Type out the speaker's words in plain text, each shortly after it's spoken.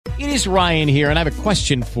It is Ryan here, and I have a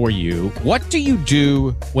question for you. What do you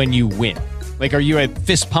do when you win? Like, are you a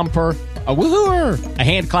fist pumper, a woohooer, a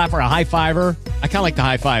hand clapper, a high fiver? I kind of like the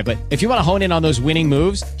high five, but if you want to hone in on those winning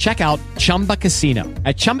moves, check out Chumba Casino.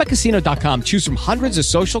 At ChumbaCasino.com, choose from hundreds of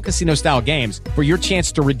social casino-style games for your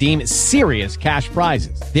chance to redeem serious cash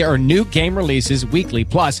prizes. There are new game releases weekly,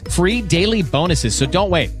 plus free daily bonuses. So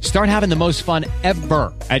don't wait. Start having the most fun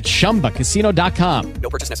ever at ChumbaCasino.com.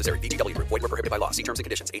 No purchase necessary. VGW Group. Void where prohibited by law. See terms and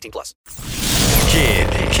conditions. 18 plus. Kid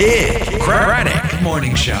Craddock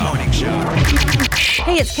Morning Show.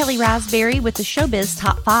 Hey, it's Kelly Raspberry with the Showbiz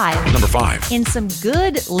Top 5. Number 5. In some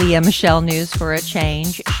good Leah Michelle news for a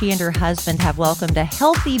change, she and her husband have welcomed a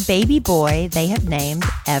healthy baby boy they have named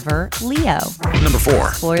Ever Leo. Number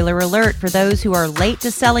 4. Spoiler alert for those who are late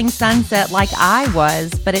to selling Sunset like I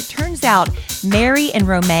was, but it turns out Mary and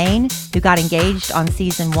Romaine, who got engaged on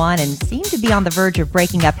season 1 and seemed to be on the verge of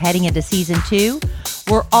breaking up heading into season 2,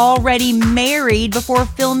 were already married before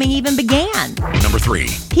filming even began. Number 3.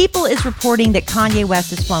 People is reporting that Kanye West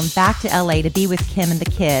has flown back to LA to be with Kim and the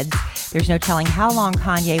kids. There's no telling how long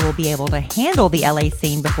Kanye will be able to handle the LA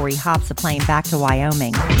scene before he hops a plane back to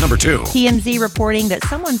Wyoming. Number 2. TMZ reporting that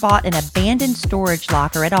someone bought an abandoned storage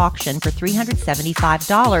locker at auction for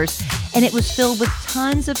 $375, and it was filled with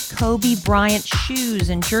tons of Kobe Bryant shoes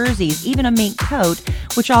and jerseys, even a mink coat,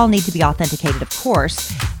 which all need to be authenticated, of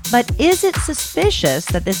course. But is it suspicious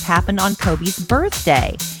that this happened on Kobe's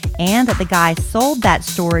birthday and that the guy sold that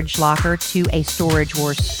storage locker to a Storage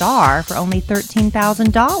Wars star for only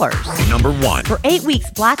 $13,000? Number 1. For 8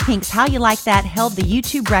 weeks, Blackpink's How You Like That held the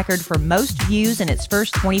YouTube record for most views in its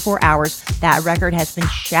first 24 hours. That record has been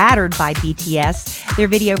shattered by BTS. Their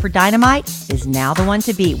video for Dynamite is now the one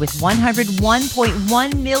to beat with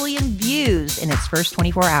 101.1 million views in its first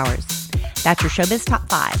 24 hours. That's your Showbiz Top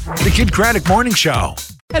 5. The Kid Craddock Morning Show.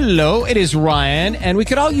 Hello, it is Ryan, and we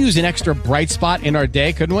could all use an extra bright spot in our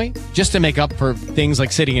day, couldn't we? Just to make up for things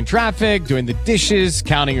like sitting in traffic, doing the dishes,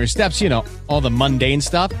 counting your steps, you know, all the mundane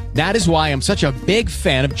stuff. That is why I'm such a big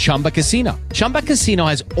fan of Chumba Casino. Chumba Casino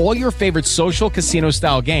has all your favorite social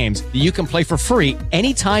casino-style games that you can play for free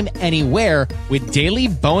anytime, anywhere with daily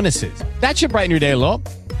bonuses. That should brighten your day a little.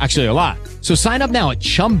 Actually, a lot. So sign up now at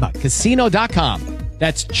ChumbaCasino.com.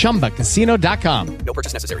 That's ChumbaCasino.com. No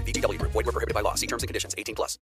purchase necessary. VGW Group. Void where prohibited by law. See terms and conditions. 18 plus.